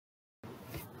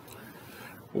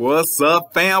What's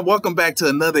up, fam? Welcome back to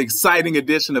another exciting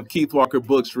edition of Keith Walker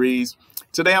Books Reads.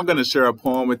 Today I'm going to share a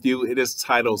poem with you. It is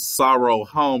titled Sorrow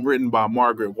Home, written by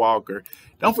Margaret Walker.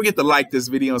 Don't forget to like this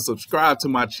video and subscribe to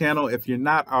my channel if you're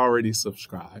not already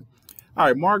subscribed. All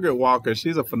right, Margaret Walker,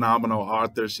 she's a phenomenal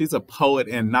author. She's a poet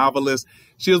and novelist.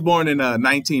 She was born in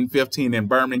 1915 in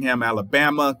Birmingham,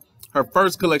 Alabama. Her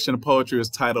first collection of poetry is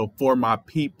titled For My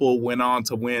People, went on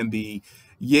to win the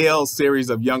Yale Series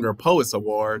of Younger Poets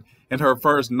Award. And her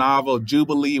first novel,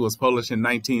 Jubilee, was published in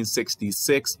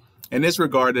 1966 and is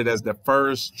regarded as the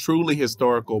first truly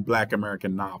historical Black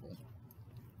American novel.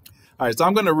 All right, so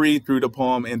I'm going to read through the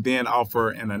poem and then offer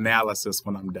an analysis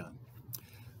when I'm done.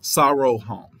 Sorrow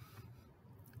Home.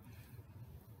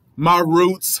 My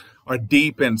roots are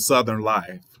deep in Southern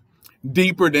life,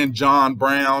 deeper than John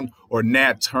Brown or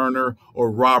Nat Turner or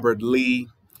Robert Lee.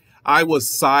 I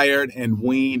was sired and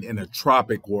weaned in a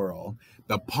tropic world.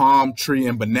 The palm tree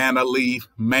and banana leaf,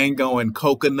 mango and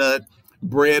coconut,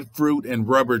 breadfruit and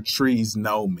rubber trees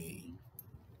know me.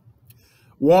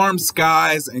 Warm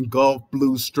skies and Gulf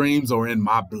blue streams are in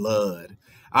my blood.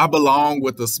 I belong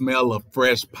with the smell of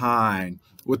fresh pine,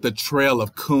 with the trail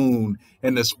of coon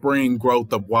and the spring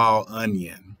growth of wild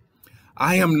onion.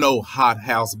 I am no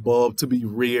hothouse bulb to be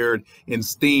reared in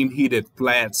steam-heated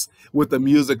flats with the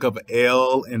music of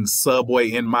L and Subway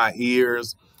in my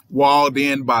ears, walled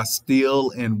in by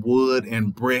steel and wood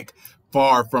and brick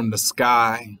far from the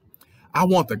sky. I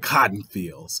want the cotton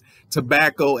fields,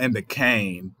 tobacco and the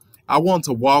cane. I want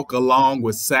to walk along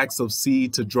with sacks of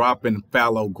seed to drop in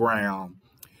fallow ground.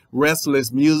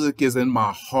 Restless music is in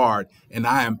my heart, and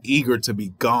I am eager to be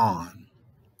gone.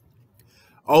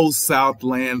 O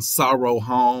Southland, sorrow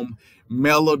home,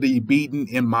 melody beaten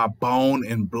in my bone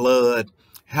and blood.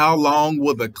 How long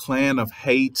will the clan of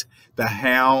hate, the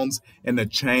hounds, and the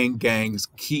chain gangs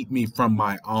keep me from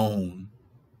my own?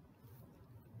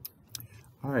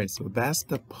 All right, so that's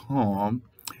the poem.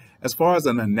 As far as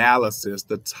an analysis,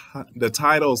 the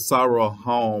title Sorrow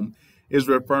Home is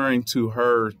referring to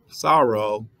her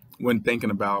sorrow when thinking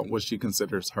about what she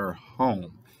considers her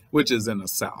home, which is in the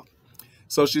South.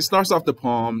 So she starts off the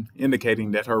poem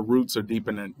indicating that her roots are deep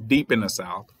in the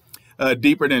South,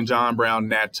 deeper than John Brown,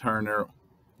 Nat Turner,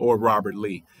 or Robert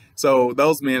Lee. So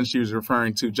those men she was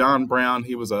referring to, John Brown,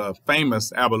 he was a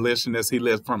famous abolitionist. He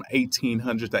lived from 1800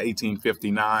 to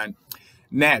 1859.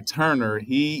 Nat Turner,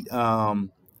 he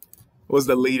was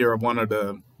the leader of one of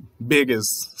the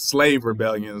biggest slave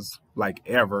rebellions like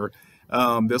ever.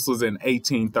 This was in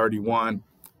 1831.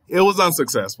 It was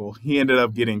unsuccessful. He ended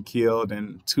up getting killed,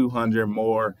 and 200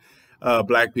 more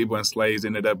Black people and slaves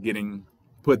ended up getting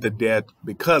put to death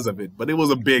because of it. But it was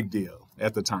a big deal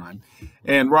at the time.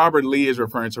 And Robert Lee is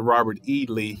referring to Robert E.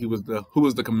 Lee, who was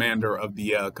the commander of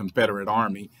the Confederate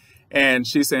Army. And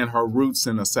she's saying her roots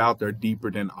in the South are deeper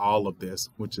than all of this,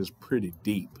 which is pretty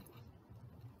deep.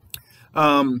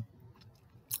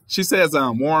 She says,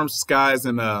 warm skies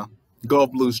and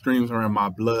Gulf blue streams are in my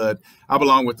blood. I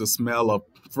belong with the smell of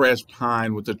fresh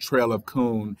pine, with the trail of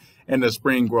coon and the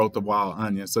spring growth of wild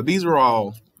onion. So these are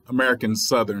all American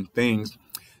Southern things.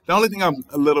 The only thing I'm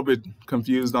a little bit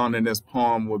confused on in this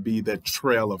poem would be the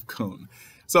trail of coon.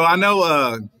 So I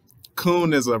know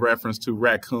coon is a reference to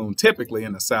raccoon, typically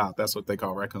in the South. That's what they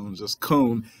call raccoons, just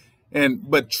coon.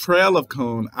 But trail of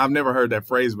coon, I've never heard that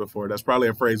phrase before. That's probably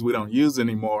a phrase we don't use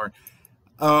anymore.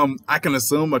 I can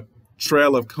assume a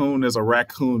trail of coon is a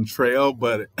raccoon trail,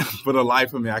 but for the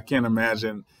life of me, I can't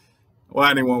imagine why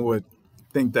anyone would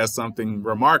think that's something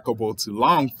remarkable to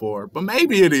long for. But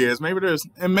maybe it is.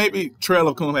 Maybe trail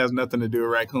of coon has nothing to do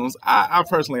with raccoons. I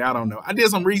personally, I don't know. I did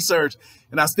some research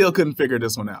and I still couldn't figure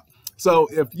this one out. So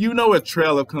if you know what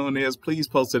trail of coon is, please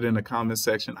post it in the comment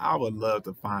section. I would love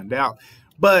to find out.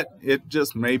 But it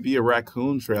just may be a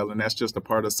raccoon trail, and that's just a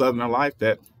part of Southern life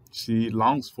that she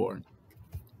longs for.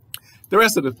 The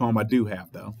rest of the poem I do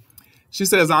have, though. She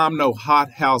says, I'm no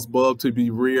hothouse bulb to be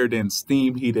reared in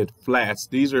steam-heated flats.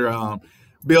 These are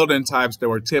building types that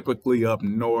were typically up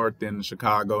north in the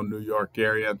Chicago, New York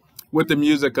area, with the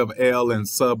music of L and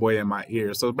Subway in my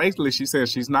ears. So basically, she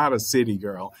says she's not a city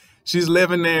girl. She's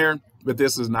living there, but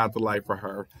this is not the life for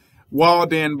her.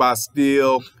 Walled in by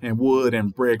steel and wood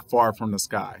and brick far from the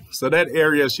sky. So that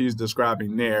area she's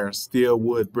describing there, steel,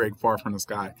 wood, brick far from the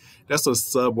sky, that's a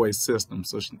subway system,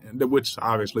 so which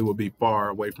obviously will be far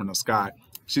away from the sky.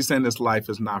 She's saying this life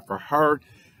is not for her.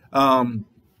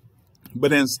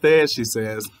 But instead, she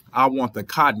says, I want the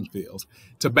cotton fields,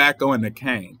 tobacco and the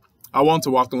cane. I want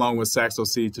to walk along with sacks of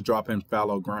seed to drop in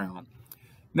fallow ground.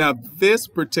 Now, this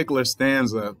particular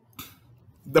stanza,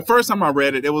 the first time I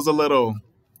read it, it was a little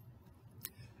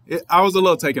I was a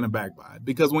little taken aback by it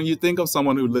because when you think of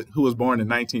someone who was born in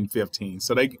 1915,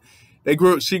 so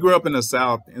she grew up in the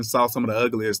South and saw some of the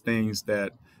ugliest things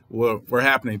that were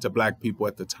happening to black people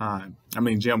at the time. I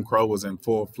mean, Jim Crow was in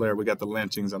full flare. We got the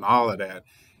lynchings and all of that.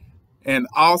 And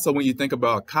also, when you think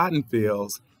about cotton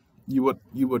fields, you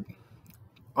would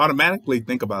automatically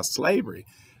think about slavery.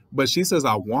 But she says,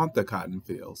 I want the cotton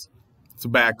fields,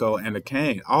 tobacco, and the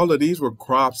cane. All of these were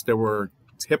crops that were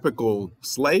typical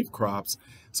slave crops.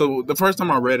 So the first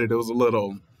time I read it, it was a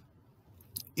little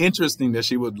interesting that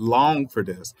she would long for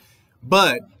this.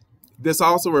 But this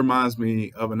also reminds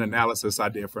me of an analysis I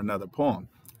did for another poem.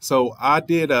 So I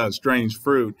did Strange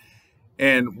Fruit.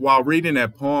 And while reading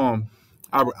that poem,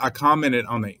 I commented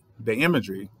on the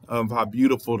imagery of how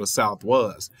beautiful the South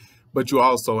was, but you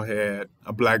also had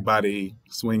a black body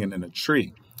swinging in a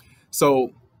tree.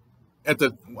 So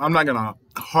I'm not going to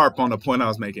harp on the point I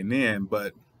was making then,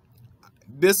 but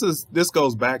this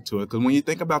goes back to it, because when you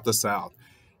think about the South,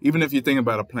 even if you think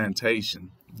about a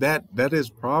plantation, that is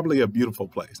probably a beautiful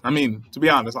place. I mean, to be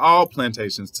honest, all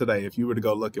plantations today, if you were to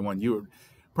go look at one, you would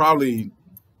probably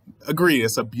agree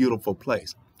it's a beautiful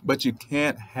place, but you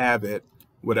can't have it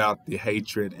without the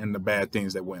hatred and the bad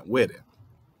things that went with it.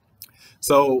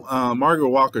 So Margaret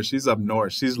Walker, she's up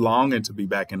north. She's longing to be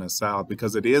back in the South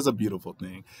because it is a beautiful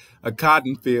thing. A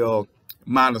cotton field,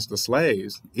 minus the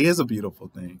slaves, is a beautiful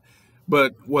thing.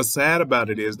 But what's sad about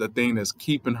it is the thing that's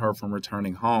keeping her from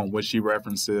returning home, which she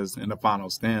references in the final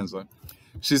stanza.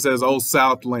 She says, "Oh,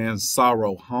 Southland's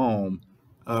sorrow home,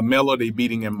 a melody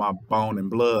beating in my bone and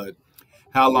blood.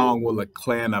 How long will a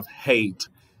clan of hate,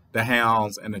 the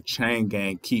hounds and the chain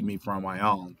gang keep me from my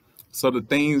own?" So the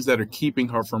things that are keeping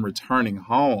her from returning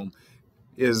home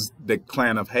is the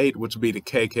clan of hate, which would be the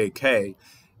KKK.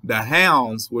 The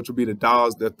hounds, which would be the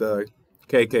dogs that the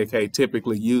KKK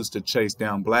typically used to chase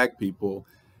down black people,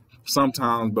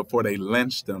 sometimes before they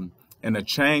lynched them. And the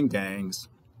chain gangs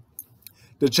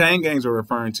are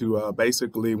referring to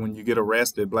basically when you get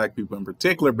arrested, black people in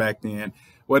particular back then,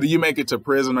 whether you make it to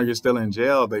prison or you're still in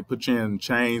jail, they put you in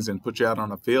chains and put you out on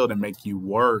the field and make you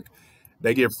work.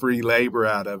 They get free labor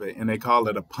out of it, and they call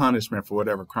it a punishment for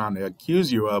whatever crime they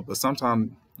accuse you of. But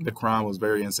sometimes the crime was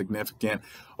very insignificant,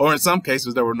 or in some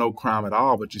cases there were no crime at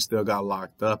all, but you still got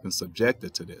locked up and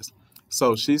subjected to this.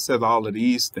 So she says all of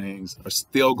these things are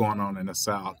still going on in the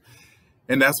South,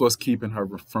 and that's what's keeping her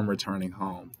from returning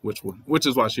home, which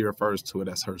is why she refers to it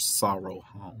as her sorrow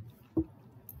home.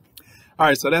 All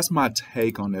right, so that's my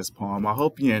take on this poem. I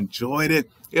hope you enjoyed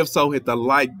it. If so, hit the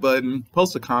like button,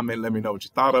 post a comment, let me know what you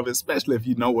thought of it, especially if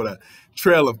you know what a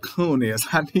trail of coon is.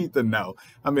 I need to know.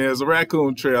 I mean, is a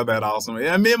raccoon trail that awesome?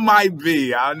 I mean, it might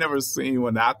be. I've never seen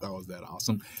one that I thought was that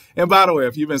awesome. And by the way,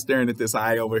 if you've been staring at this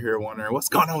eye over here wondering, what's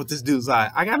going on with this dude's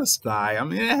eye? I got a sty. I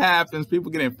mean, it happens.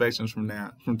 People get infections from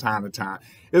time to time.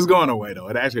 It's going away, though.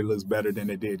 It actually looks better than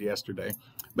it did yesterday.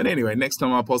 But anyway, next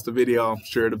time I post a video, I'm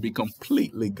sure it'll be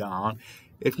completely gone.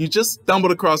 If you just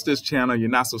stumbled across this channel, you're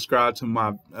not subscribed to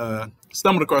my,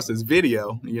 stumbled across this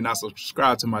video, you're not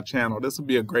subscribed to my channel, this would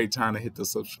be a great time to hit the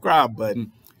subscribe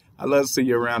button. I'd love to see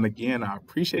you around again. I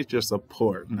appreciate your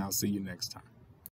support, and I'll see you next time.